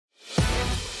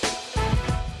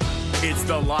It's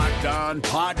the Locked On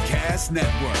Podcast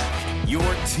Network, your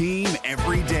team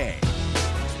every day.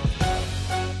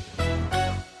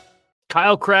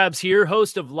 Kyle Krabs here,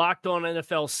 host of Locked On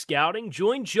NFL Scouting.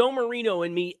 Join Joe Marino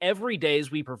and me every day as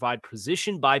we provide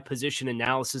position-by-position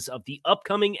analysis of the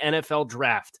upcoming NFL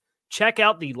Draft. Check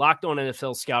out the Locked On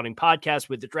NFL Scouting podcast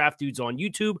with the Draft Dudes on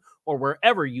YouTube or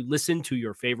wherever you listen to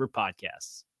your favorite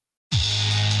podcasts.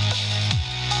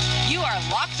 You are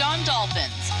Locked On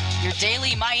Dolphins, your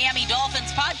daily Miami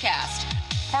Dolphins podcast,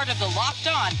 part of the Locked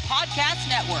On Podcast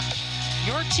Network,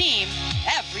 your team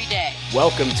every day.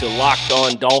 Welcome to Locked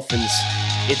On Dolphins.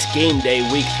 It's game day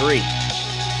week 3.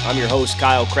 I'm your host,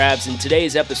 Kyle Krabs, and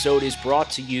today's episode is brought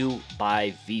to you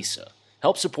by Visa.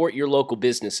 Help support your local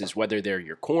businesses, whether they're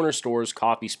your corner stores,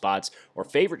 coffee spots, or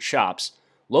favorite shops.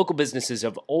 Local businesses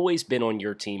have always been on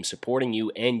your team supporting you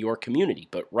and your community,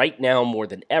 but right now more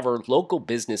than ever, local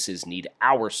businesses need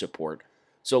our support.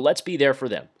 So let's be there for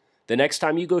them. The next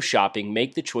time you go shopping,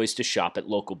 make the choice to shop at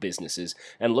local businesses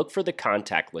and look for the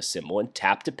contactless symbol and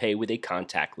tap to pay with a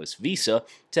contactless Visa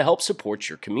to help support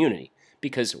your community.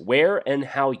 Because where and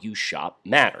how you shop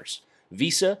matters.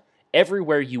 Visa,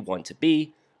 everywhere you want to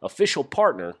be, official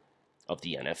partner of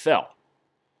the NFL.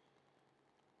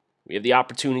 We have the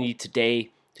opportunity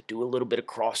today to do a little bit of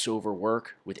crossover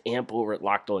work with Amp over at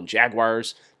Locked On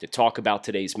Jaguars to talk about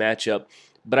today's matchup.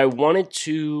 But I wanted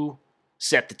to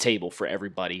set the table for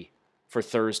everybody for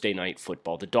Thursday night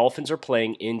football. The Dolphins are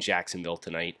playing in Jacksonville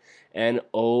tonight, and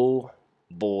oh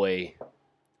boy,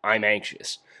 I'm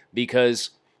anxious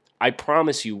because I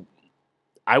promise you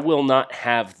I will not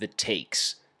have the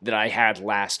takes that I had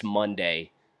last Monday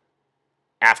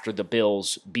after the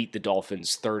Bills beat the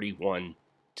Dolphins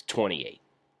 31-28.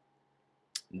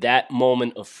 That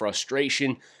moment of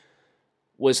frustration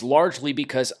was largely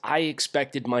because I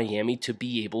expected Miami to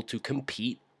be able to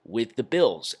compete with the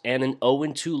Bills, and an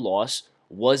 0-2 loss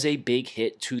was a big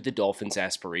hit to the Dolphins'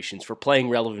 aspirations for playing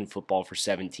relevant football for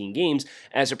 17 games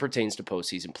as it pertains to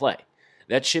postseason play.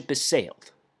 That ship has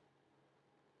sailed.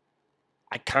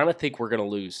 I kind of think we're going to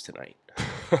lose tonight.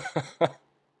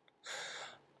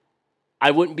 I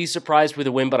wouldn't be surprised with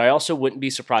a win, but I also wouldn't be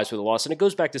surprised with a loss. And it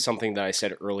goes back to something that I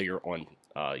said earlier on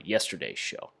yesterday's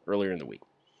show, earlier in the week.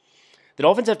 The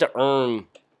Dolphins have to earn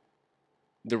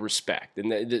the respect.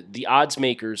 And the odds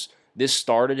makers, this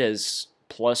started as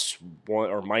 +1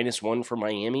 or -1 for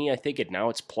Miami, I think, and now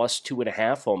it's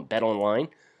 +2.5 on BetOnline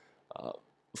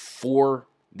for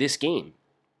this game.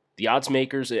 The odds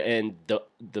makers and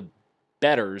the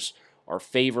bettors are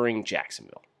favoring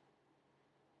Jacksonville.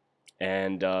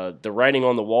 And the writing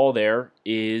on the wall there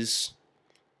is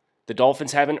the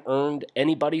Dolphins haven't earned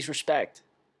anybody's respect.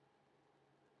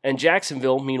 And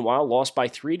Jacksonville, meanwhile, lost by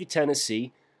 3 to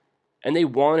Tennessee, and they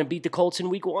won and beat the Colts in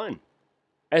week 1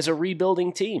 as a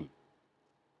rebuilding team.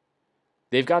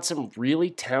 They've got some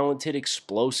really talented,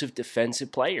 explosive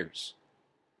defensive players.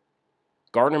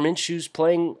 Gardner Minshew's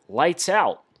playing lights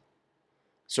out.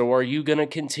 So are you going to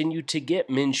continue to get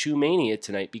Minshew mania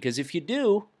tonight? Because if you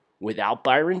do, without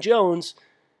Byron Jones,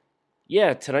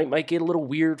 yeah, tonight might get a little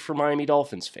weird for Miami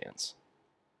Dolphins fans.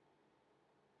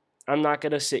 I'm not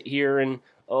going to sit here and,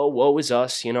 oh, woe is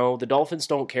us. You know, the Dolphins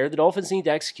don't care. The Dolphins need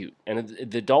to execute. And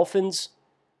the Dolphins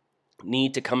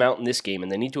need to come out in this game,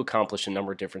 and they need to accomplish a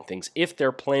number of different things if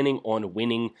they're planning on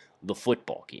winning the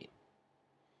football game.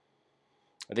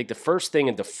 I think the first thing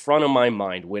at the front of my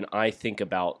mind when I think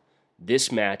about this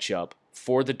matchup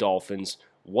for the Dolphins,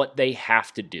 what they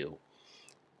have to do,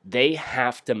 they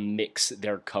have to mix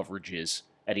their coverages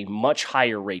at a much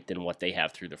higher rate than what they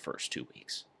have through the first 2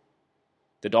 weeks.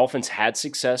 The Dolphins had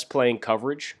success playing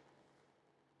coverage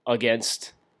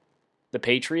against the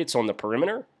Patriots on the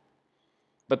perimeter,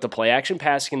 but the play-action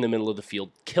passing in the middle of the field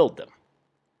killed them.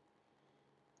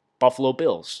 Buffalo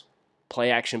Bills,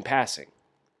 play-action passing,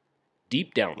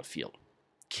 deep down the field,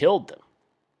 killed them.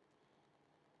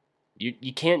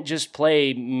 You can't just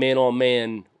play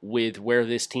man-on-man with where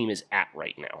this team is at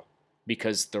right now,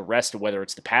 because the rest of, whether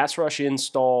it's the pass rush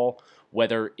install,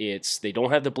 whether it's they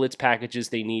don't have the blitz packages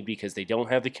they need because they don't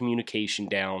have the communication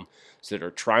down, so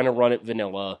they're trying to run it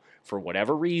vanilla for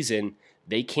whatever reason,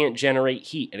 they can't generate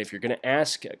heat. And if you're going to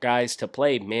ask guys to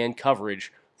play man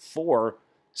coverage for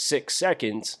 6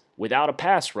 seconds without a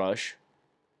pass rush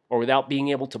or without being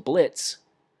able to blitz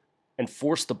and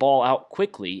force the ball out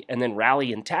quickly and then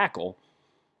rally and tackle,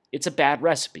 it's a bad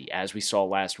recipe, as we saw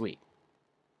last week.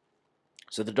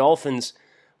 So the Dolphins,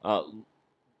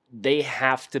 they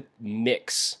have to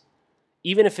mix,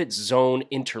 even if it's zone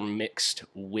intermixed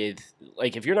with,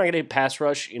 like if you're not going to pass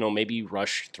rush, maybe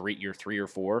rush your 3 or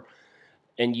 4,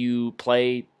 and you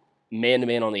play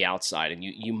man-to-man on the outside, and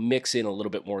you mix in a little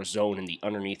bit more zone in the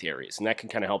underneath areas, and that can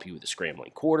kind of help you with the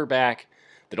scrambling quarterback.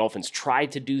 The Dolphins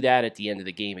tried to do that at the end of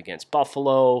the game against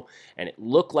Buffalo, and it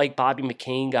looked like Bobby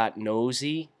McCain got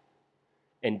nosy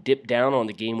and dipped down on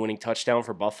the game-winning touchdown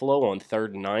for Buffalo on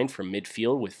 3rd and 9 from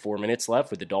midfield with 4 minutes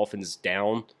left, with the Dolphins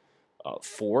down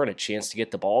 4 and a chance to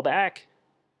get the ball back.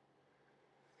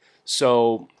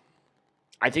 So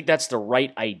I think that's the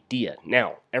right idea.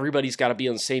 Now, everybody's got to be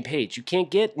on the same page. You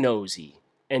can't get nosy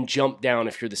and jump down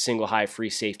if you're the single high free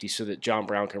safety so that John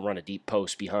Brown can run a deep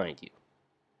post behind you.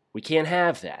 We can't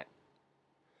have that.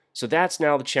 So that's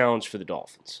now the challenge for the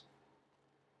Dolphins.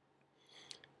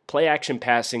 Play action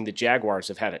passing, the Jaguars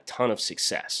have had a ton of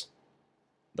success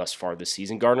thus far this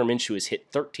season. Gardner Minshew has hit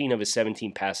 13 of his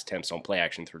 17 pass attempts on play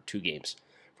action through 2 games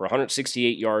for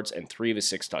 168 yards and 3 of his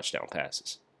 6 touchdown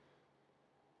passes.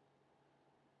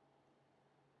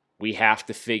 We have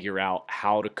to figure out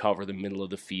how to cover the middle of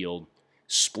the field,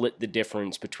 split the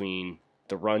difference between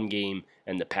the run game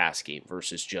and the pass game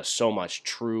versus just so much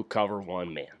true cover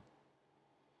one man.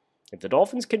 If the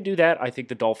Dolphins can do that, I think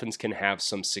the Dolphins can have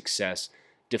some success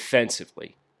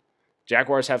defensively.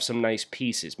 Jaguars have some nice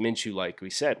pieces. Minshew, like we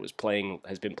said,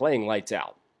 has been playing lights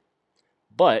out.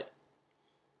 But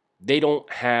they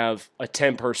don't have a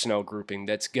 10 personnel grouping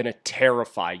that's going to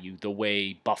terrify you the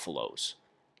way Buffalo's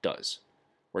does,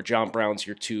 where John Brown's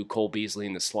your 2, Cole Beasley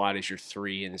in the slot is your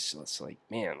 3, and it's like,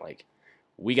 man, like,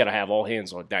 we got to have all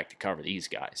hands on deck to cover these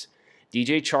guys.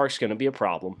 DJ Chark's going to be a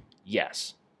problem.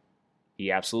 Yes, he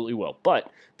absolutely will.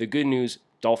 But the good news,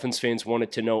 Dolphins fans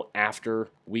wanted to know after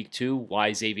week 2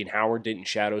 why Xavier Howard didn't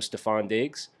shadow Stephon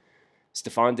Diggs.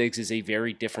 Stephon Diggs is a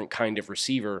very different kind of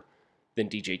receiver than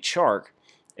DJ Chark.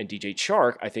 And DJ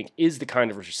Chark, I think, is the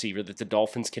kind of receiver that the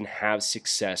Dolphins can have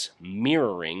success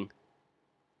mirroring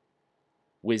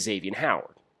with Xavier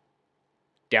Howard.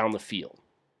 Down the field.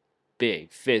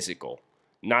 Big, physical,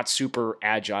 not super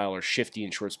agile or shifty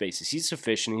in short spaces. He's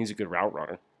sufficient. He's a good route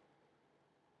runner.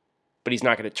 But he's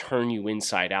not going to turn you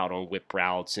inside out on whip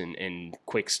routes and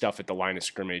quick stuff at the line of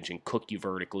scrimmage and cook you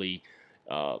vertically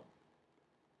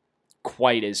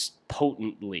quite as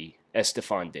potently as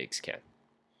Stephon Diggs can.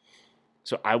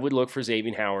 So I would look for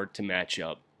Xavier Howard to match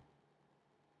up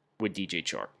with DJ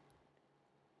Chark.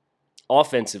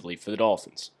 Offensively for the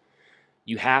Dolphins,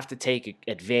 you have to take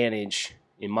advantage,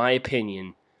 in my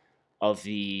opinion, of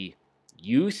the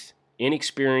youth,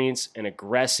 inexperience, and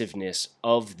aggressiveness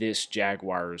of this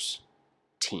Jaguars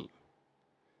team.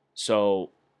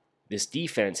 So this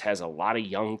defense has a lot of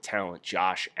young talent.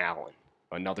 Josh Allen,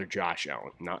 another Josh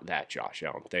Allen, not that Josh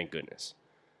Allen, thank goodness.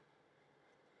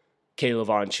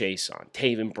 Kayvon Chason,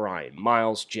 Taven Bryan,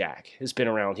 Miles Jack has been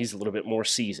around. He's a little bit more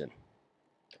seasoned.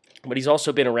 But he's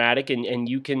also been erratic, and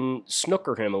you can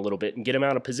snooker him a little bit and get him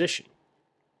out of position.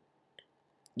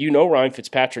 You know Ryan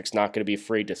Fitzpatrick's not going to be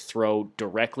afraid to throw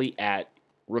directly at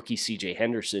rookie C.J.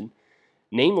 Henderson,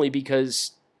 namely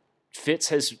because Fitz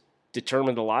has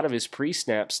determined a lot of his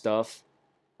pre-snap stuff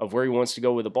of where he wants to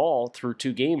go with the ball through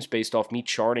 2 games based off me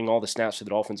charting all the snaps for the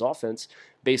Dolphins offense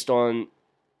based on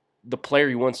the player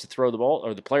he wants to throw the ball,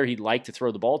 or the player he'd like to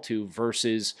throw the ball to,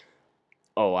 versus,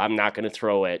 oh, I'm not going to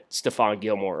throw at Stephon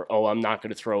Gilmore. Oh, I'm not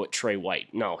going to throw at Trey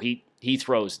White. No, he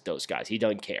throws at those guys. He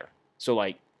doesn't care. So,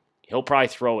 like, he'll probably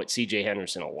throw at C.J.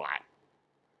 Henderson a lot.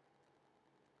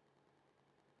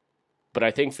 But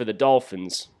I think for the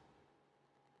Dolphins,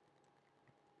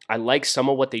 I like some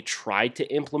of what they tried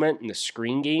to implement in the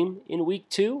screen game in week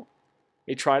 2.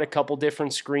 They tried a couple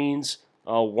different screens.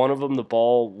 One of them, the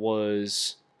ball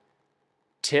was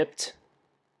tipped.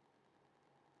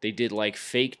 They did like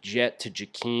fake jet to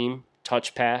Jakeem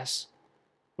touch pass,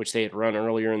 which they had run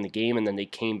earlier in the game, and then they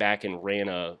came back and ran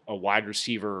a wide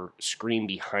receiver screen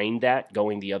behind that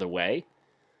going the other way.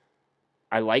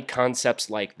 I like concepts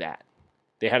like that.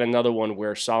 They had another one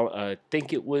where I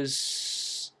think it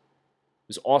was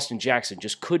Austin Jackson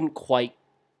just couldn't quite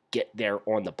get there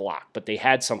on the block, but they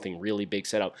had something really big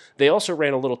set up. They also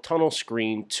ran a little tunnel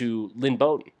screen to Lynn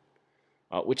Bowden,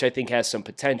 which I think has some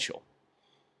potential.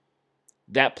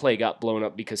 That play got blown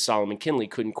up because Solomon Kinley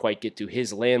couldn't quite get to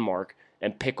his landmark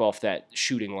and pick off that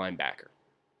shooting linebacker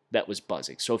that was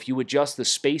buzzing. So if you adjust the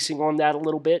spacing on that a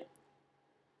little bit,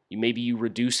 maybe you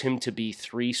reduce him to be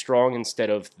 3 strong instead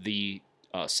of the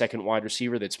second wide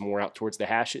receiver that's more out towards the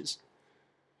hashes.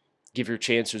 Give your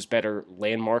chancers better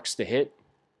landmarks to hit.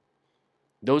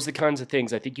 Those are the kinds of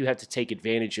things I think you have to take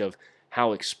advantage of,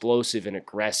 how explosive and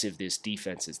aggressive this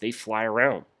defense is. They fly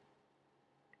around.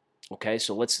 Okay,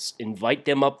 so let's invite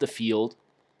them up the field.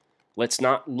 Let's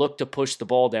not look to push the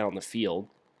ball down the field.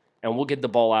 And we'll get the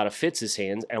ball out of Fitz's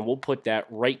hands, and we'll put that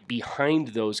right behind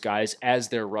those guys as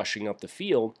they're rushing up the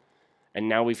field. and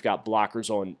now we've got blockers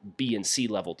on B and C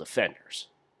level defenders.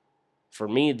 For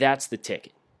me, that's the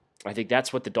ticket. I think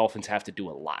that's what the Dolphins have to do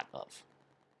a lot of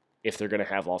if they're going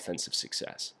to have offensive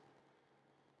success.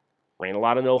 Ran a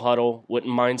lot of no huddle.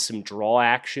 Wouldn't mind some draw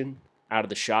action out of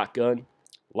the shotgun.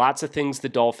 Lots of things the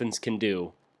Dolphins can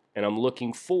do, and I'm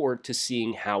looking forward to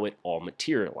seeing how it all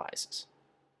materializes.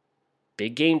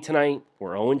 Big game tonight.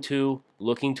 We're 0-2,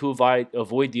 looking to avoid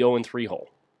the 0-3 hole.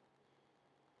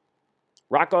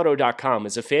 RockAuto.com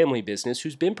is a family business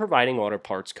who's been providing auto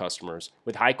parts customers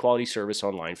with high-quality service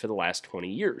online for the last 20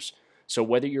 years. So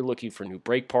whether you're looking for new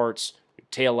brake parts, new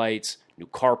taillights, new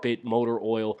carpet, motor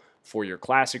oil, for your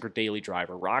classic or daily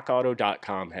driver,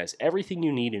 RockAuto.com has everything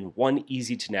you need in one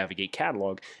easy-to-navigate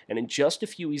catalog, and in just a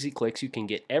few easy clicks, you can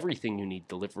get everything you need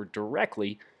delivered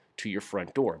directly to your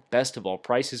front door. Best of all,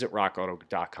 prices at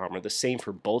RockAuto.com are the same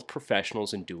for both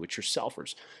professionals and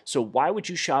do-it-yourselfers. So why would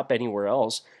you shop anywhere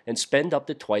else and spend up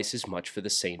to twice as much for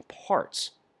the same parts?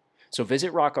 So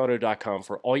visit RockAuto.com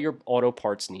for all your auto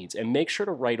parts needs, and make sure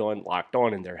to write on Locked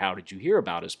On in their How Did You Hear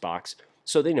About Us box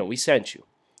so they know we sent you.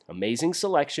 Amazing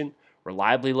selection,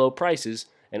 reliably low prices,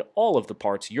 and all of the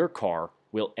parts your car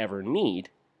will ever need.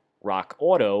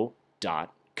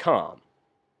 RockAuto.com.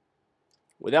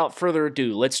 Without further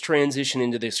ado, let's transition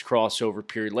into this crossover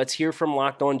period. Let's hear from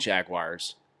Locked On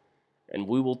Jaguars, and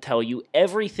we will tell you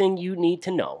everything you need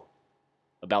to know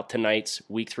about tonight's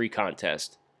Week 3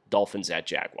 contest, Dolphins at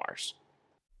Jaguars.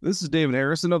 This is David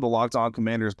Harrison of the Locked On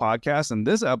Commanders podcast, and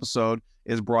this episode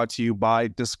is brought to you by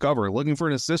Discover. Looking for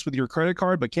an assist with your credit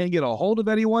card but can't get a hold of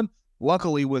anyone?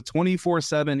 Luckily, with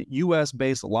 24/7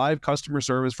 U.S.-based live customer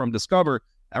service from Discover,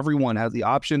 everyone has the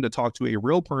option to talk to a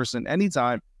real person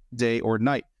anytime, day or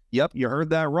night. Yep, you heard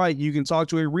that right. You can talk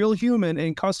to a real human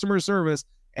in customer service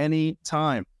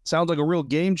anytime. Sounds like a real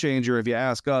game changer if you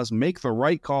ask us. Make the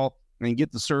right call and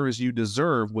get the service you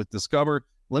deserve with Discover.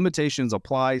 Limitations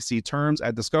apply. See terms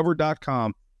at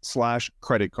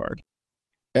discover.com/creditcard.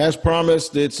 As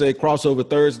promised, it's a crossover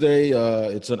Thursday.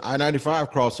 It's an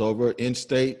I-95 crossover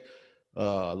in-state.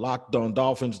 Locked On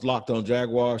Dolphins, Locked On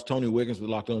Jaguars. Tony Wiggins with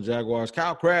Locked On Jaguars.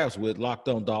 Kyle Krabs with Locked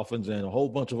On Dolphins, and a whole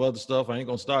bunch of other stuff. I ain't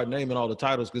going to start naming all the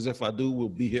titles because if I do, we'll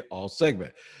be here all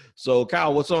segment. So,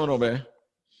 Kyle, what's on, man?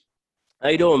 How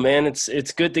you doing, man?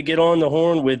 It's good to get on the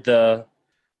horn with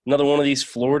another one of these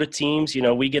Florida teams. You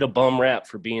know, we get a bum rap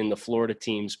for being the Florida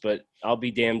teams, but I'll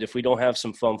be damned if we don't have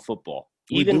some fun football.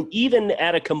 Even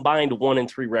at a combined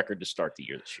 1-3 record to start the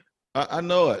year this year. I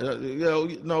know it.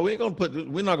 No, we're not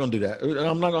going to do that.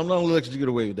 I'm not going to let you get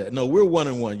away with that. No, we're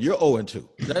 1-1. You're 0-2.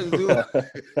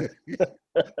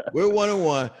 We're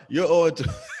 1-1. You're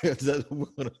 0-2. We're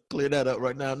going to clear that up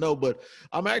right now. No, but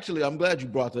I'm glad you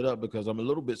brought that up because I'm a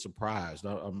little bit surprised.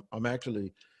 I'm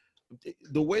actually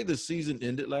the way the season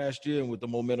ended last year and with the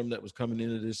momentum that was coming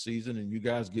into this season and you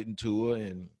guys getting to it,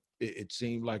 and it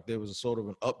seemed like there was a sort of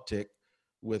an uptick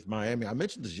with Miami. I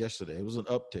mentioned this yesterday. It was an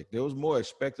uptick. There was more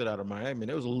expected out of Miami, and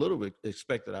there was a little bit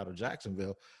expected out of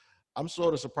Jacksonville. I'm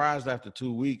sort of surprised after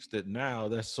 2 weeks that now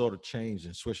that's sort of changed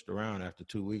and switched around after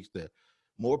 2 weeks, that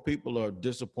more people are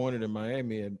disappointed in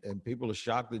Miami and people are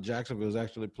shocked that Jacksonville is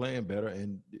actually playing better.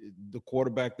 And the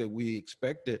quarterback that we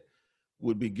expected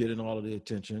would be getting all of the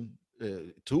attention,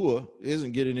 Tua,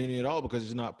 isn't getting any at all because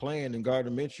he's not playing, and Gardner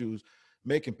Minshew's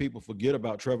making people forget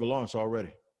about Trevor Lawrence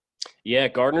already. Yeah,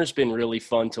 Gardner's been really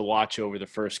fun to watch over the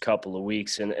first couple of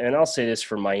weeks. And I'll say this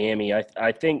for Miami.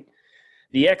 I think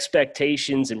the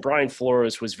expectations, and Brian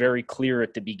Flores was very clear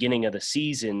at the beginning of the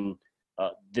season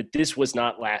that this was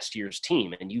not last year's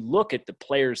team. And you look at the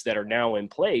players that are now in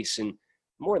place, and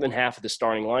more than half of the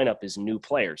starting lineup is new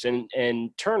players. And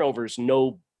turnovers,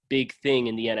 no big thing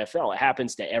in the NFL. It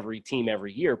happens to every team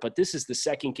every year. But this is the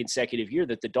second consecutive year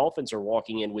that the Dolphins are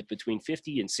walking in with between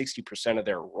 50 and 60% of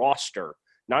their roster,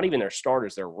 not even their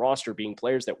starters, their roster being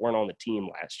players that weren't on the team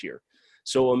last year.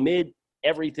 So amid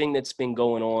everything that's been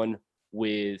going on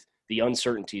with the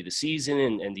uncertainty of the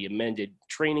season and the amended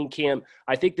training camp,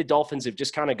 I think the Dolphins have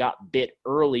just kind of got bit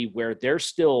early where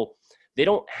they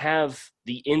don't have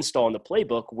the install in the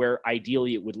playbook where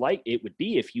ideally it would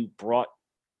be if you brought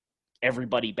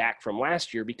everybody back from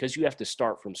last year, because you have to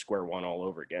start from square one all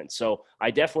over again. So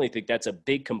I definitely think that's a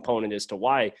big component as to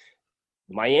why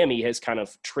Miami has kind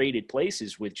of traded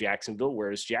places with Jacksonville,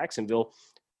 whereas Jacksonville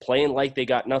playing like they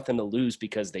got nothing to lose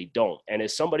because they don't. And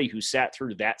as somebody who sat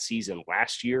through that season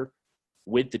last year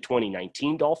with the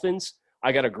 2019 Dolphins,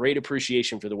 I got a great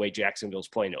appreciation for the way Jacksonville's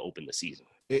playing to open the season.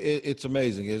 It's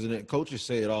amazing, isn't it? Coaches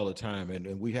say it all the time,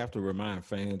 and we have to remind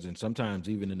fans, and sometimes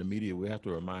even in the media, we have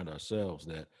to remind ourselves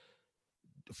that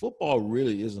football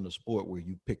really isn't a sport where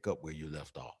you pick up where you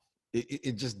left off.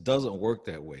 It just doesn't work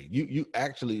that way. You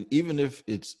actually, even if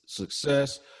it's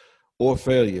success or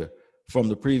failure from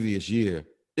the previous year,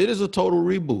 it is a total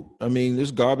reboot. I mean,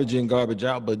 there's garbage in, garbage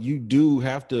out, but you do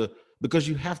have to, because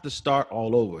you have to start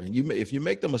all over. And if you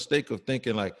make the mistake of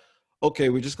thinking like, okay,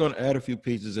 we're just going to add a few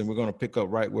pieces and we're going to pick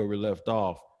up right where we left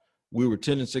off. We were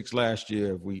 10-6 last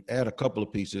year. If we add a couple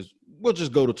of pieces, we'll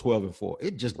just go to 12-4.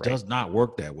 It just does not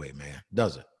work that way, man.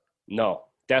 Does it? No,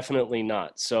 definitely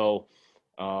not. So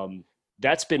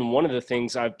that's been one of the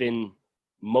things I've been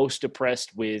most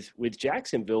impressed with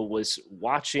Jacksonville was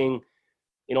watching,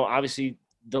 obviously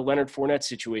the Leonard Fournette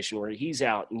situation where he's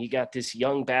out and you got this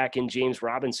young back in James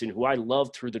Robinson, who I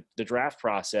loved through the draft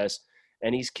process,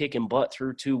 and he's kicking butt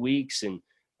through 2 weeks, and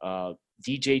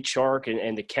DJ Chark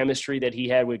and the chemistry that he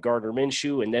had with Gardner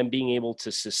Minshew, and then being able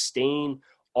to sustain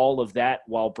all of that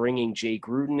while bringing Jay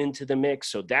Gruden into the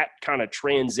mix. So that kind of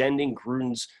transcending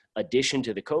Gruden's addition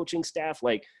to the coaching staff,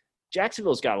 like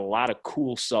Jacksonville's got a lot of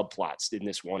cool subplots in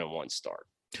this 1-1 start.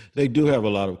 They do have a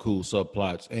lot of cool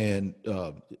subplots. And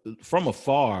from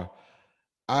afar,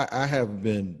 I have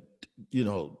been,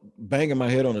 banging my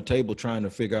head on the table trying to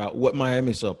figure out what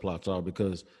Miami subplots are,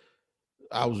 because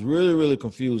I was really, really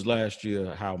confused last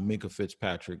year how Minkah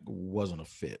Fitzpatrick wasn't a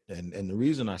fit. And the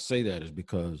reason I say that is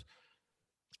because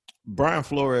Brian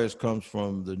Flores comes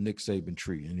from the Nick Saban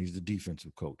tree, and he's the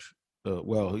defensive coach.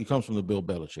 He comes from the Bill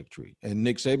Belichick tree, and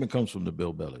Nick Saban comes from the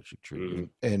Bill Belichick tree. Mm-hmm.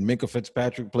 And Minkah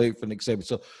Fitzpatrick played for Nick Saban.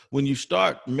 So when you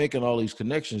start making all these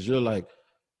connections, you're like,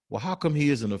 well, how come he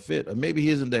isn't a fit? Or maybe he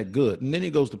isn't that good. And then he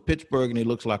goes to Pittsburgh and he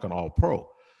looks like an all-pro.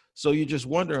 So you're just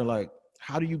wondering, like,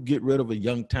 how do you get rid of a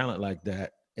young talent like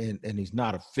that and he's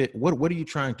not a fit? What are you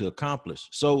trying to accomplish?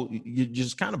 So you're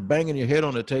just kind of banging your head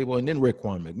on the table, and then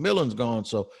Raekwon McMillan's gone.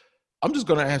 So I'm just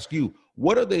going to ask you,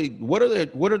 what are they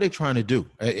trying to do,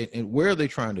 and where are they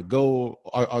trying to go?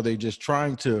 Are they just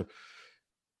trying to?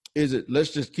 Is it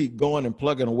let's just keep going and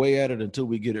plugging away at it until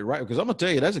we get it right? Because I'm gonna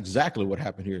tell you, that's exactly what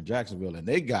happened here in Jacksonville, and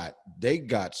they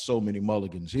got so many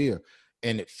mulligans here,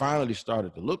 and it finally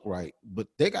started to look right. But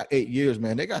they got 8 years,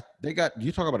 man. They got.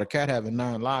 You talk about a cat having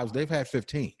 9 lives. They've had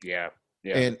 15. Yeah.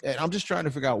 And I'm just trying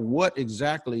to figure out what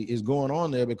exactly is going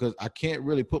on there, because I can't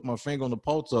really put my finger on the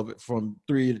pulse of it from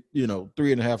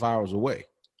 3.5 hours away.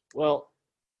 Well,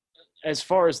 as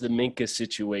far as the Minkah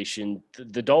situation,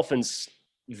 the Dolphins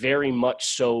very much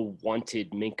so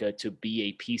wanted Minkah to be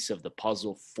a piece of the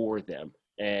puzzle for them.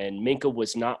 And Minkah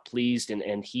was not pleased,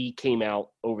 and he came out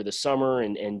over the summer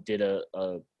and did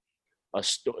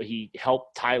he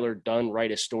helped Tyler Dunn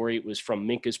write a story. It was from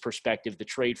Minkah's perspective, the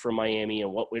trade from Miami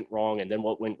and what went wrong and then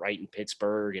what went right in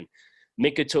Pittsburgh. And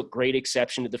Minkah took great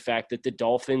exception to the fact that the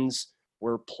Dolphins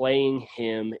were playing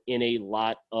him in a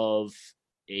lot of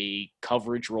a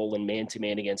coverage role and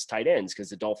man-to-man against tight ends, because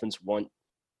the Dolphins want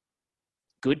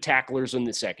good tacklers in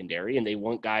the secondary, and they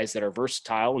want guys that are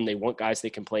versatile, and they want guys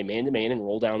that can play man-to-man and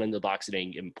roll down into the box at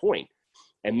any given point.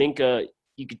 And Minkah,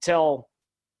 you could tell,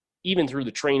 even through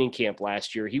the training camp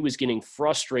last year, he was getting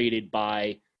frustrated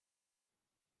by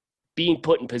being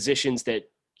put in positions that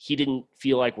he didn't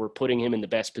feel like were putting him in the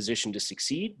best position to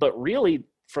succeed. But really,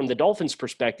 from the Dolphins'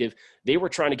 perspective, they were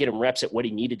trying to get him reps at what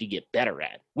he needed to get better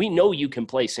at. We know you can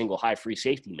play single high free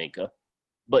safety, Minkah,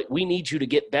 but we need you to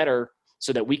get better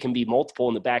so that we can be multiple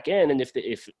in the back end. And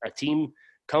if a team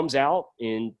comes out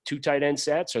in 2 tight end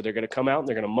sets, or they're going to come out and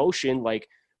they're going to motion, like,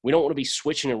 we don't want to be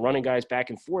switching and running guys back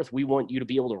and forth. We want you to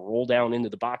be able to roll down into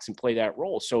the box and play that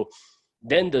role. So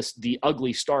then the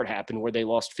ugly start happened where they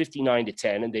lost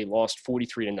 59-10 and they lost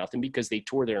 43-0 because they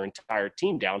tore their entire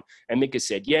team down. And Minkah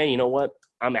said, yeah, you know what?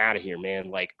 I'm out of here, man.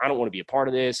 Like, I don't want to be a part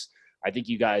of this. I think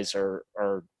you guys are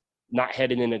not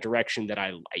headed in a direction that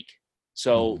I like.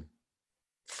 So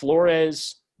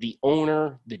Flores, the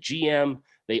owner, the GM,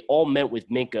 they all met with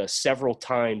Minkah several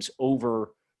times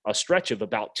over a stretch of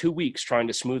about 2 weeks, trying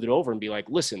to smooth it over and be like,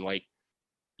 listen, like,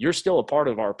 you're still a part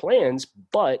of our plans,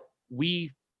 but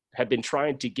we have been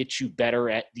trying to get you better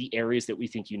at the areas that we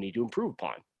think you need to improve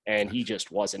upon. And he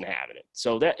just wasn't having it.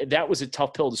 So that was a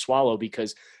tough pill to swallow,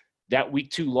 because that week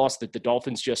 2 loss that the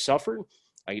Dolphins just suffered,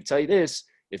 I can tell you this,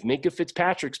 if Minkah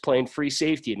Fitzpatrick's playing free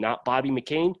safety and not Bobby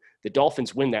McCain, the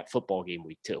Dolphins win that football game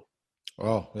week 2.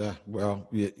 Oh, yeah. Well,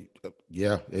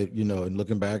 yeah. And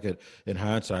looking back in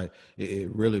hindsight,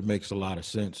 it really makes a lot of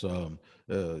sense.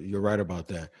 You're right about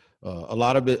that. A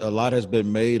lot has been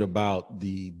made about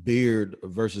the beard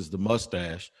versus the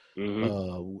mustache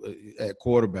at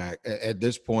quarterback. At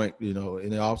this point, in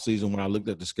the offseason, when I looked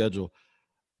at the schedule,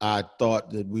 I thought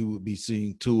that we would be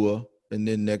seeing Tua, and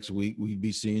then next week we'd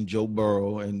be seeing Joe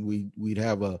Burrow, and we'd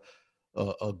have a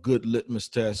a good litmus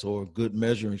test or a good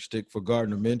measuring stick for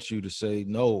Gardner Minshew to say,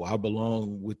 no, I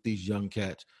belong with these young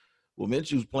cats. Well,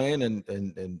 Minshew's playing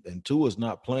and Tua's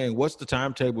not playing. What's the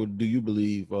timetable, do you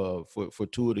believe, for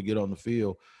Tua to get on the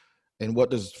field? And what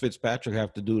does Fitzpatrick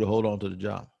have to do to hold on to the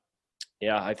job?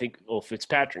 Yeah, I think,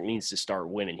 Fitzpatrick needs to start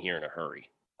winning here in a hurry.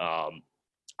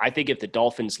 I think if the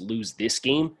Dolphins lose this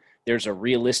game, there's a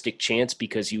realistic chance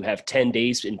because you have 10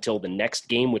 days until the next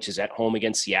game, which is at home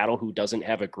against Seattle, who doesn't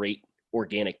have a great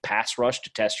organic pass rush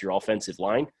to test your offensive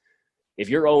line. If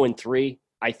you're 0-3,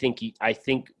 I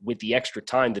think with the extra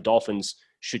time, the Dolphins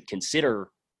should consider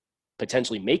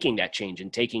potentially making that change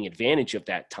and taking advantage of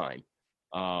that time.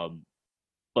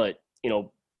 But,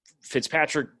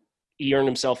 Fitzpatrick, he earned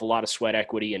himself a lot of sweat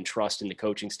equity and trust in the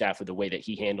coaching staff with the way that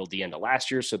he handled the end of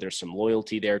last year. So there's some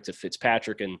loyalty there to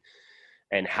Fitzpatrick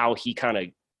and how he kind of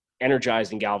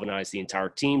energized and galvanized the entire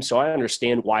team. So I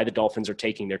understand why the Dolphins are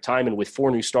taking their time. And with 4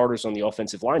 new starters on the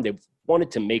offensive line, they wanted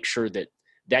to make sure that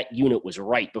that unit was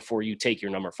right before you take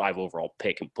your number 5 overall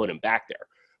pick and put him back there.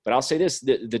 But I'll say this,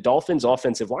 the Dolphins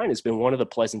offensive line has been one of the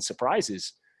pleasant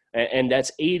surprises. And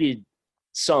that's aided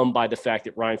some by the fact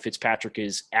that Ryan Fitzpatrick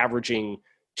is averaging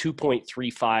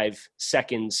 2.35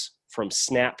 seconds from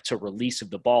snap to release of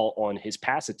the ball on his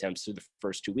pass attempts through the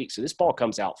first 2 weeks. So this ball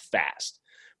comes out fast.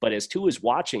 But as Tua is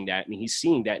watching that and he's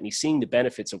seeing that and he's seeing the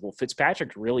benefits of,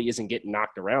 Fitzpatrick really isn't getting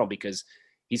knocked around because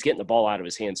he's getting the ball out of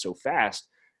his hands so fast.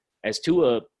 As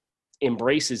Tua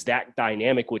embraces that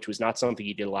dynamic, which was not something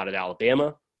he did a lot at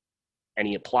Alabama, and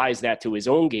he applies that to his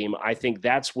own game, I think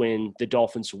that's when the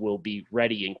Dolphins will be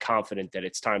ready and confident that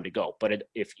it's time to go. But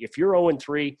if you're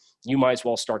 0-3, you might as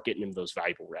well start getting him those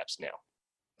valuable reps now.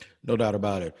 No doubt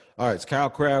about it. All right, it's Kyle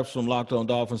Krabs from Locked On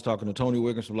Dolphins talking to Tony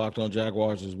Wiggins from Locked On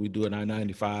Jaguars as we do an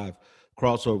I-95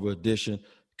 crossover edition.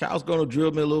 Kyle's going to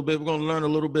drill me a little bit. We're going to learn a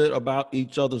little bit about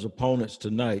each other's opponents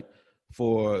tonight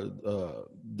for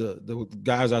the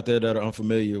guys out there that are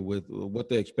unfamiliar with what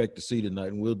they expect to see tonight,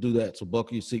 and we'll do that. So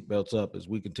buckle your seatbelts up as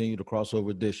we continue the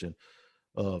crossover edition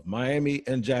of Miami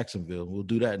and Jacksonville. We'll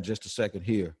do that in just a second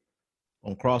here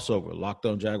on Crossover, Locked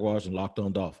On Jaguars and Locked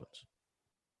On Dolphins.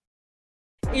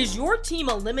 Is your team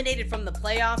eliminated from the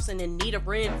playoffs and in need of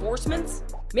reinforcements?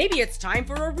 Maybe it's time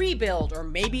for a rebuild, or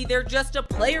maybe they're just a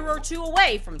player or two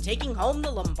away from taking home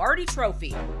the Lombardi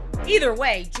Trophy. Either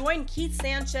way, join Keith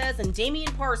Sanchez and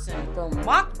Damian Parson for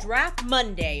Mock Draft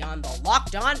Monday on the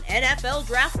Locked On NFL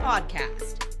Draft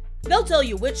Podcast. They'll tell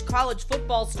you which college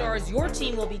football stars your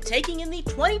team will be taking in the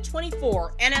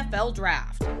 2024 NFL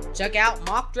Draft. Check out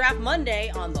Mock Draft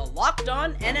Monday on the Locked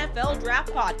On NFL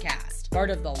Draft Podcast, part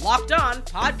of the Locked On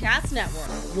Podcast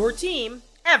Network, your team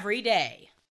every day.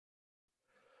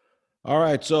 All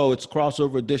right, so it's a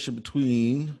crossover edition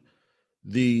between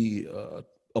the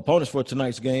opponents for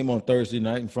tonight's game on Thursday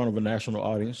night in front of a national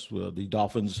audience. The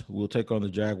Dolphins will take on the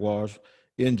Jaguars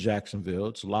in Jacksonville.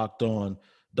 It's Locked On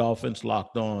Dolphins,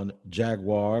 Locked On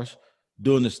Jaguars,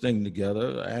 doing this thing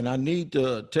together. And I need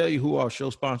to tell you who our show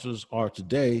sponsors are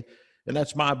today, and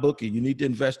that's MyBookie. You need to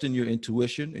invest in your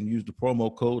intuition and use the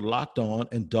promo code Locked On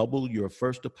and double your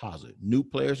first deposit. New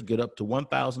players get up to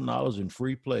 $1,000 in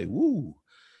free play. Woo!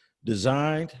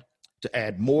 Designed to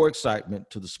add more excitement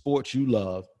to the sports you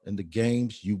love and the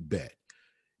games you bet.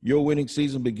 Your winning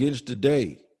season begins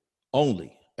today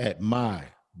only at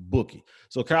MyBookie.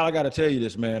 So, Kyle, I got to tell you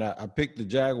this, man. I picked the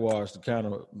Jaguars to kind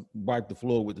of wipe the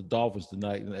floor with the Dolphins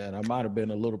tonight, and I might have been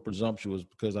a little presumptuous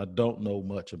because I don't know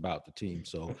much about the team.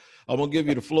 So I'm going to give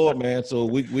you the floor, man, so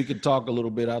we can talk a little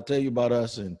bit. I'll tell you about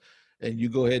us, and you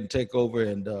go ahead and take over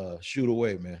and shoot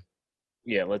away, man.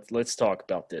 Yeah, let's talk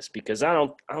about this because I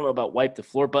don't know about wipe the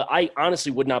floor, but I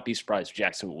honestly would not be surprised if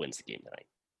Jacksonville wins the game tonight.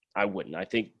 I wouldn't. I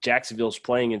think Jacksonville's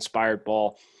playing inspired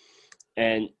ball,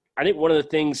 and I think one of the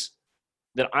things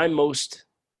that I'm most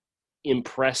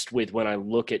impressed with when I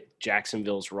look at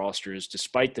Jacksonville's roster is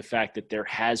despite the fact that there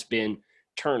has been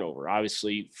turnover,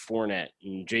 obviously Fournette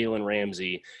and Jalen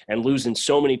Ramsey, and losing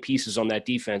so many pieces on that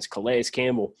defense, Calais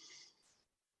Campbell.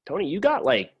 Tony, you got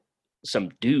like some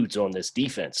dudes on this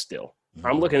defense still.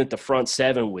 I'm looking at the front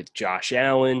seven with Josh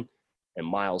Allen and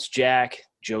Miles Jack,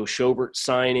 Joe Schobert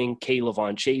signing,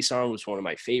 Kayvon Chason was one of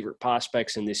my favorite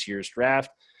prospects in this year's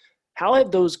draft. How have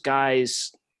those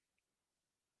guys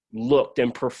looked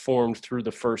and performed through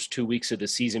the first 2 weeks of the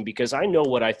season? Because I know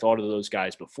what I thought of those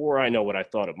guys before. I know what I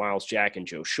thought of Miles Jack and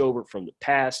Joe Schobert from the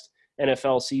past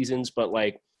NFL seasons, but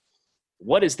like,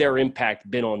 what has their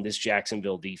impact been on this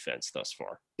Jacksonville defense thus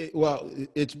far?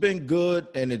 It's been good,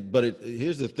 but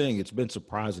here's the thing. It's been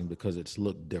surprising because it's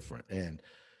looked different. And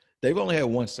they've only had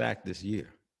one sack this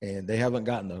year. And they haven't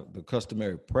gotten the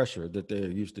customary pressure that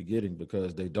they're used to getting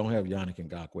because they don't have Yannick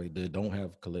Ngakoue. They don't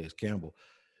have Calais Campbell.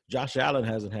 Josh Allen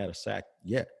hasn't had a sack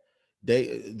yet.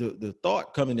 The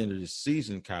thought coming into this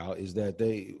season, Kyle, is that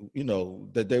they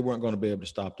weren't going to be able to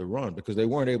stop the run because they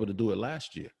weren't able to do it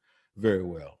last year very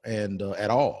well and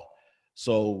at all.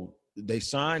 So they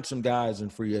signed some guys in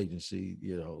free agency,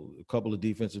 a couple of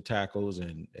defensive tackles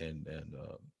and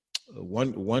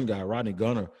one guy, Rodney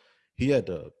Gunner, he had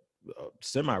to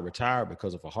semi-retire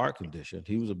because of a heart condition.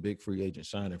 He was a big free agent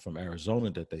signing from Arizona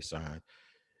that they signed.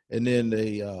 And then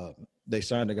they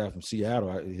signed a guy from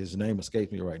Seattle. His name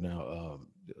escapes me right now.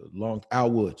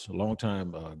 Al Woods, a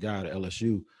longtime guy at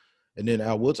LSU. And then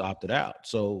Al Woods opted out.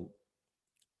 So,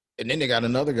 and then they got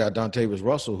another guy, Dontavius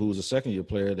Russell, who's a second-year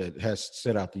player that has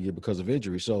set out the year because of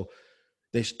injury. So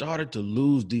they started to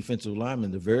lose defensive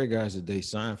linemen, the very guys that they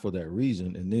signed for that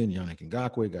reason. And then Yannick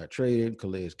Ngakoue got traded.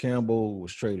 Calais Campbell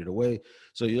was traded away.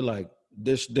 So you're like,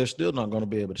 they're still not going to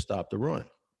be able to stop the run.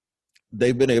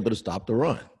 They've been able to stop the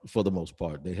run for the most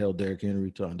part. They held Derrick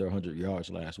Henry to under 100 yards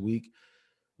last week.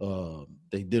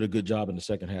 They did a good job in the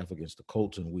second half against the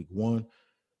Colts in week 1.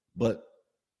 But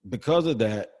because of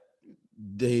that,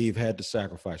 they've had to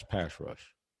sacrifice pass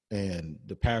rush. And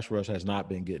the pass rush has not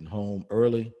been getting home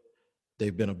early.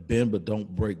 They've been a bend but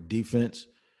don't break defense.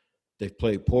 They've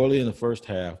played poorly in the first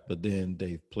half, but then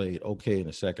they've played okay in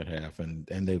the second half, and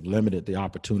they've limited the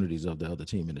opportunities of the other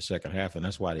team in the second half, and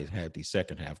that's why they've had these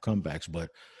second half comebacks. But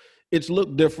it's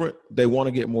looked different. They want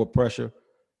to get more pressure.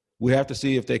 We have to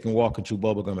see if they can walk and chew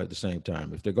bubblegum at the same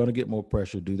time. If they're going to get more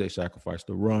pressure, do they sacrifice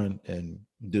the run, and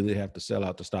do they have to sell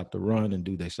out to stop the run, and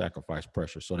do they sacrifice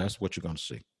pressure? So that's what you're going to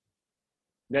see.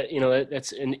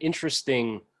 That's an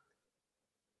interesting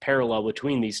parallel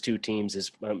between these two teams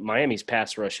is Miami's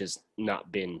pass rush has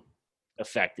not been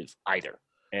effective either.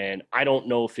 And I don't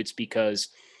know if it's because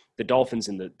the Dolphins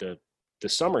in the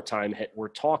summertime were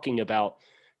talking about,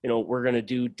 we're going to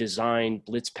do design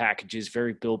blitz packages,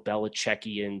 very Bill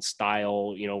Belichickian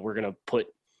style. We're going to put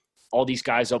all these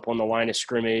guys up on the line of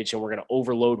scrimmage and we're going to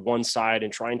overload one side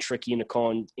and try and trick you into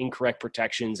calling incorrect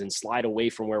protections and slide away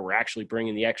from where we're actually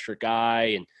bringing the extra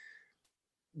guy. And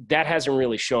that hasn't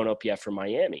really shown up yet for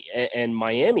Miami. And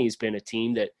Miami's been a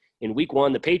team that in week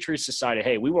 1, the Patriots decided,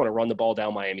 hey, we want to run the ball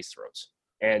down Miami's throats.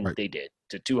 And They did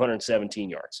to 217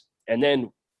 yards. And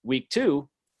then week 2,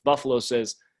 Buffalo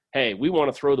says, hey, we want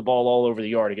to throw the ball all over the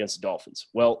yard against the Dolphins.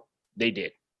 Well, they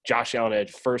did. Josh Allen had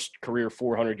first career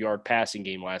 400-yard passing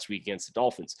game last week against the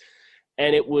Dolphins.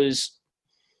 And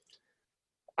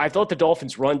I thought the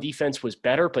Dolphins' run defense was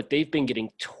better, but they've been getting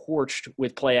torched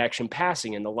with play-action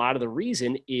passing. And a lot of the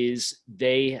reason is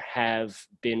they have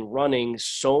been running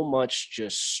so much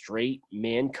just straight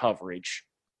man coverage,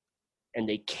 and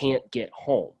they can't get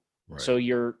home. Right. So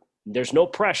there's no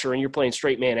pressure, and you're playing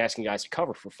straight man asking guys to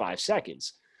cover for 5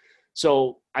 seconds.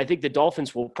 So I think the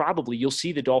Dolphins you'll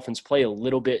see the Dolphins play a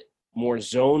little bit more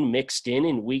zone mixed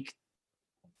in week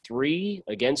 3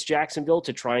 against Jacksonville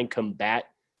to try and combat.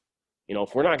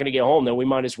 If we're not going to get home, then we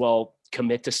might as well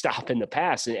commit to stopping the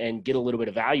pass and get a little bit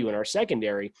of value in our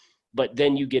secondary. But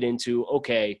then you get into,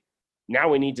 okay, now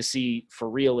we need to see for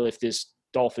real if this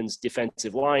Dolphins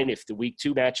defensive line, if the week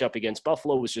 2 matchup against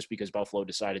Buffalo was just because Buffalo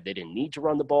decided they didn't need to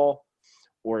run the ball,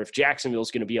 or if Jacksonville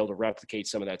is going to be able to replicate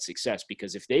some of that success.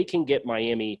 Because if they can get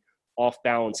Miami off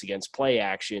balance against play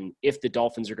action, if the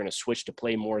Dolphins are going to switch to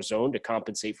play more zone to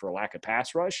compensate for a lack of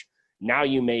pass rush, now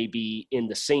you may be in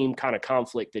the same kind of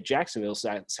conflict that Jacksonville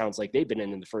sounds like they've been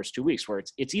in the first 2 weeks, where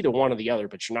it's either one or the other,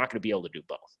 but you're not going to be able to do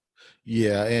both.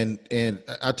 Yeah, and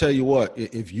I tell you what,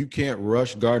 if you can't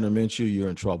rush Gardner Minshew, you're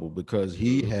in trouble because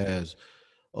he has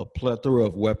a plethora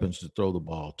of weapons to throw the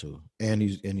ball to, and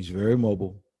he's very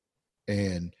mobile,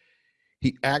 and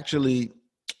he actually,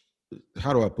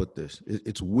 how do I put this?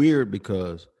 It's weird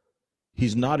because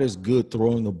he's not as good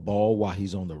throwing the ball while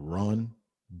he's on the run,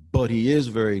 but he is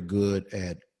very good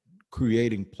at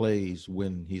creating plays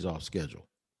when he's off schedule.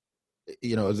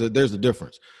 There's a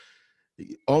difference.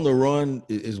 On the run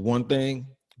is one thing,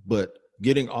 but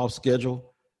getting off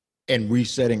schedule and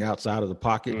resetting outside of the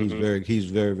pocket, he's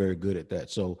very, very good at that.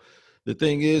 So the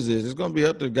thing is it's going to be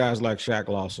up to guys like Shaq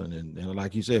Lawson. And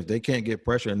like you said, if they can't get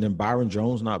pressure and then Byron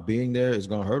Jones not being there, it's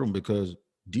going to hurt them because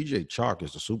DJ Chark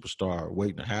is a superstar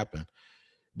waiting to happen.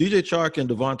 DJ Chark and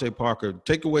Devontae Parker,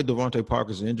 take away Devontae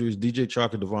Parker's injuries, DJ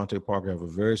Chark and Devontae Parker have a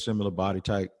very similar body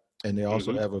type, and they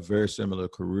also have a very similar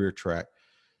career track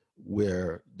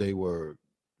where they were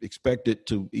expected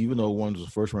to, even though one was a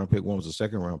first-round pick, one was a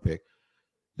second-round pick,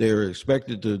 they were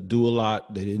expected to do a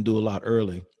lot. They didn't do a lot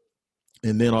early.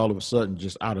 And then all of a sudden,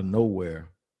 just out of nowhere,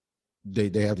 they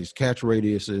have these catch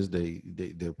radiuses.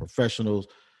 They're professionals.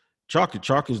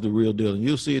 Chalk is the real deal, and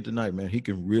you'll see it tonight, man. He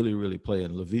can really, really play.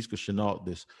 And Laviska Shenault,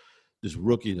 this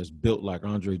rookie that's built like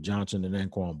Andre Johnson and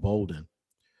Anquan Bolden,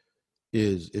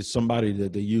 is somebody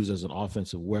that they use as an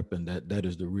offensive weapon. That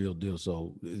is the real deal.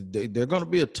 So they're going to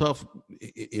be a tough.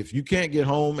 If you can't get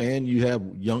home and you have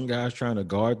young guys trying to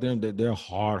guard them, they're a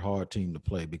hard team to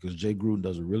play, because Jay Gruden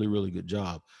does a really, really good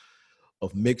job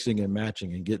of mixing and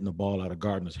matching and getting the ball out of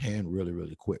Gardner's hand really,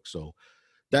 really quick. So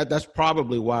that's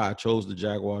probably why I chose the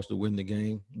Jaguars to win the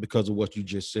game, because of what you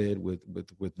just said with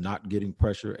not getting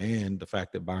pressure and the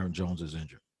fact that Byron Jones is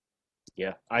injured.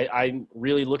 Yeah, I'm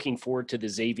really looking forward to the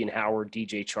Xavier Howard,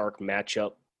 DJ Chark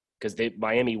matchup, because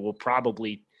Miami will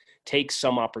probably take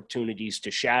some opportunities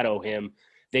to shadow him.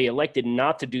 They elected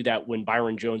not to do that when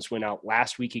Byron Jones went out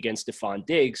last week against Stephon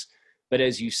Diggs. But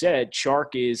as you said,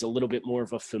 Chark is a little bit more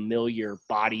of a familiar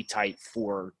body type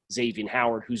for Xavier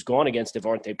Howard, who's gone against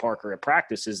Devontae Parker at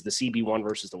practices, the CB1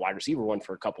 versus the wide receiver one,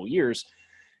 for a couple of years.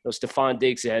 Stephon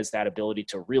Diggs has that ability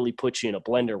to really put you in a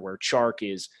blender, where Chark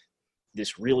is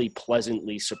this really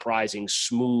pleasantly surprising,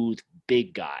 smooth,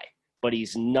 big guy. But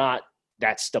he's not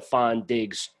that Stephon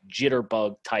Diggs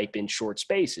jitterbug type in short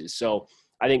spaces. So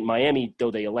I think Miami,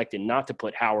 though they elected not to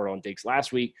put Howard on Diggs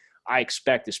last week, I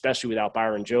expect, especially without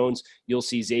Byron Jones, you'll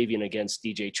see Xavier against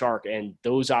DJ Chark. And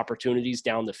those opportunities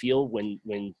down the field,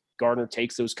 when Gardner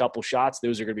takes those couple shots,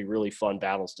 those are going to be really fun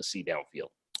battles to see downfield.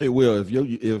 It will. If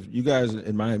you guys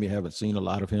in Miami haven't seen a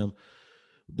lot of him,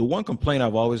 the one complaint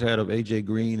I've always had of A.J.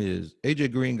 Green is A.J.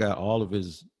 Green got all of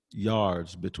his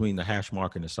yards between the hash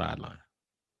mark and the sideline.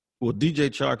 Well, DJ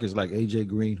Chark is like A.J.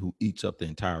 Green, who eats up the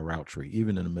entire route tree,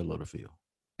 even in the middle of the field.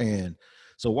 And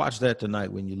so watch that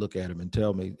tonight when you look at him and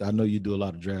tell me. I know you do a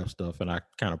lot of draft stuff, and I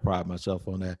kind of pride myself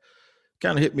on that.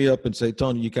 Kind of hit me up and say,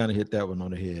 Tony, you kind of hit that one on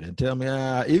the head, and tell me,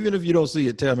 even if you don't see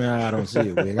it, tell me I don't see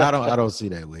it, Wig. I don't see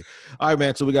that, Wig. All right,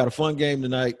 man. So we got a fun game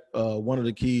tonight. One of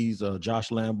the keys, Josh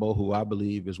Lambo, who I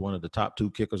believe is one of the top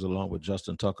 2 kickers, along with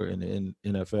Justin Tucker in the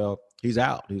NFL. He's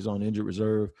out. He's on injured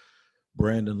reserve.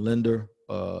 Brandon Linder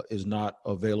is not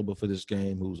available for this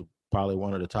game, who's probably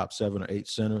one of the top 7 or 8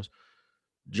 centers.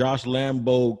 Josh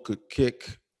Lambo could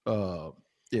kick.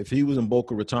 If he was in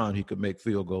Boca Raton, he could make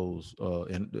field goals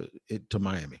to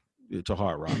Miami, to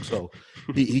Hard Rock. So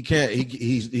he can't.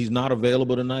 He's not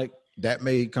available tonight. That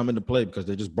may come into play because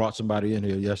they just brought somebody in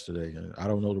here yesterday, and I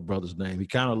don't know the brother's name. He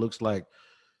kind of looks like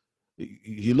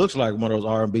one of those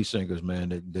R&B singers, man.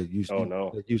 That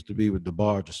used to be with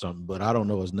DeBarge or something, but I don't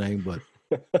know his name. But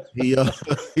he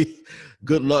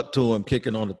good luck to him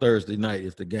kicking on a Thursday night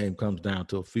if the game comes down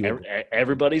to a field goal.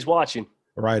 Everybody's watching.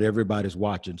 Right, everybody's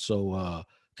watching. So,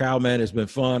 Kyle, man, it's been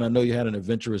fun. I know you had an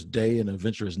adventurous day and an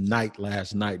adventurous night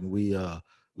last night, and we're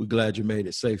glad you made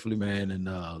it safely, man. And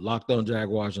Locked On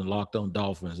Jaguars and Locked On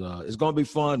Dolphins. It's going to be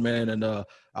fun, man, and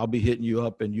I'll be hitting you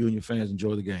up, and you and your fans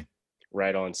enjoy the game.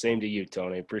 Right on. Same to you,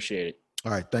 Tony. Appreciate it.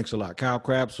 All right, thanks a lot. Kyle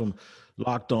Krabs from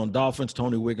Locked On Dolphins,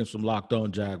 Tony Wiggins from Locked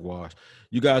On Jaguars.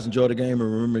 You guys enjoy the game,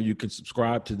 and remember, you can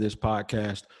subscribe to this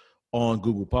podcast on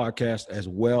Google Podcasts, as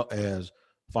well as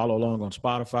follow along on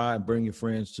Spotify, and bring your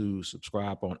friends to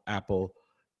subscribe on Apple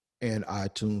and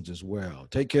iTunes as well.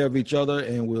 Take care of each other,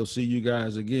 and we'll see you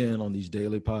guys again on these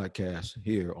daily podcasts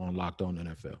here on Locked On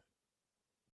NFL.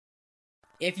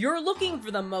 If you're looking for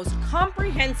the most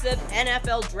comprehensive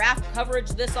NFL draft coverage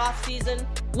this offseason,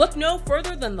 look no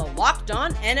further than the Locked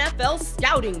On NFL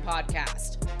Scouting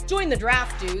Podcast. Join the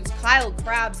draft dudes, Kyle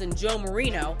Krabs and Joe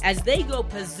Marino, as they go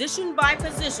position by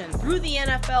position through the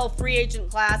NFL free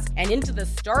agent class and into the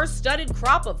star-studded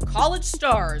crop of college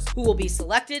stars who will be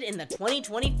selected in the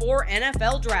 2024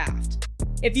 NFL Draft.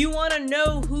 If you want to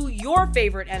know who your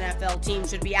favorite NFL team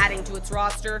should be adding to its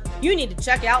roster, you need to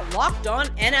check out Locked On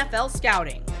NFL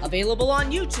Scouting, available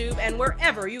on YouTube and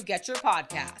wherever you get your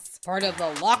podcasts. Part of the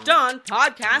Locked On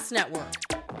Podcast Network,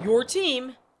 your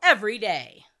team every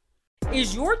day.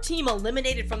 Is your team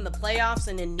eliminated from the playoffs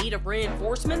and in need of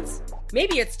reinforcements?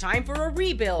 Maybe it's time for a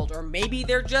rebuild, or maybe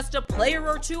they're just a player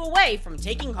or two away from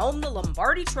taking home the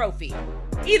Lombardi Trophy.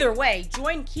 Either way,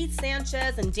 join Keith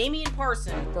Sanchez and Damian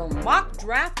Parson for Mock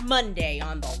Draft Monday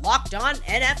on the Locked On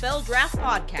NFL Draft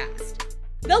Podcast.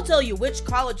 They'll tell you which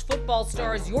college football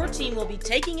stars your team will be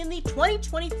taking in the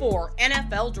 2024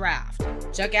 NFL Draft.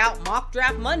 Check out Mock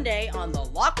Draft Monday on the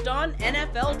Locked On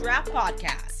NFL Draft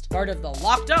Podcast, part of the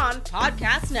Locked On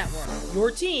Podcast Network, your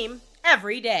team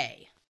every day.